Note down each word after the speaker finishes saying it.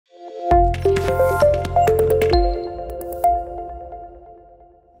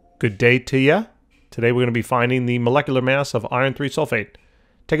Good day to ya. Today we're going to be finding the molecular mass of iron 3 sulfate.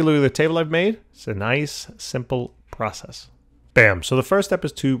 Take a look at the table I've made. It's a nice, simple process. Bam. So the first step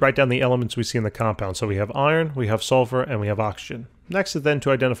is to write down the elements we see in the compound. So we have iron, we have sulfur, and we have oxygen. Next is then to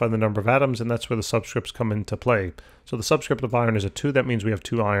identify the number of atoms, and that's where the subscripts come into play. So the subscript of iron is a 2. That means we have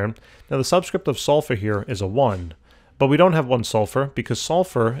 2 iron. Now the subscript of sulfur here is a 1. But we don't have 1 sulfur because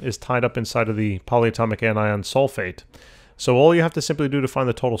sulfur is tied up inside of the polyatomic anion sulfate. So all you have to simply do to find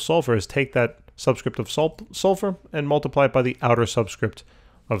the total sulfur is take that subscript of sulfur and multiply it by the outer subscript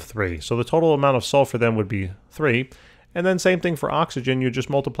of 3. So the total amount of sulfur then would be 3. And then same thing for oxygen, you just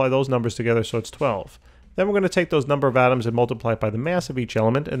multiply those numbers together, so it's 12. Then we're going to take those number of atoms and multiply it by the mass of each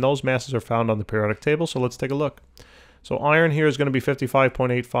element, and those masses are found on the periodic table, so let's take a look. So iron here is going to be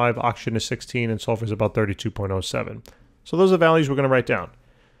 55.85, oxygen is 16, and sulfur is about 32.07. So those are the values we're going to write down.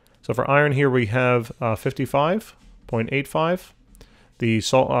 So for iron here we have 55.85. The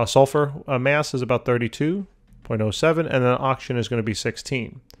sulfur mass is about 32.07, and then oxygen is going to be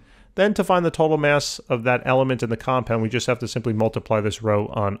 16. Then to find the total mass of that element in the compound, we just have to simply multiply this row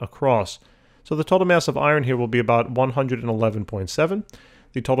on across. So the total mass of iron here will be about 111.7.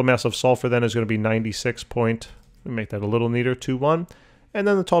 The total mass of sulfur then is going to be 96. Let me make that a little neater, 21. And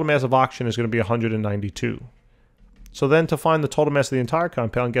then the total mass of oxygen is going to be 192. So then to find the total mass of the entire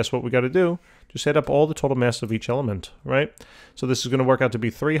compound, guess what we got to do? Just add up all the total mass of each element, right? So this is going to work out to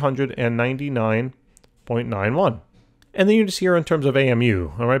be 399.91. And the units here in terms of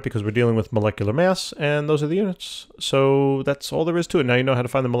AMU, all right, because we're dealing with molecular mass, and those are the units. So that's all there is to it. Now you know how to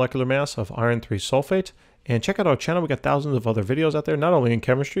find the molecular mass of iron 3 sulfate. And check out our channel. We got thousands of other videos out there, not only in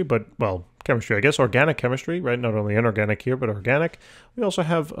chemistry, but, well, chemistry, I guess, organic chemistry, right? Not only inorganic here, but organic. We also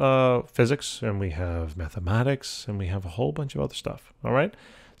have physics, and we have mathematics, and we have a whole bunch of other stuff, all right?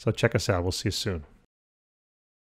 So check us out. We'll see you soon.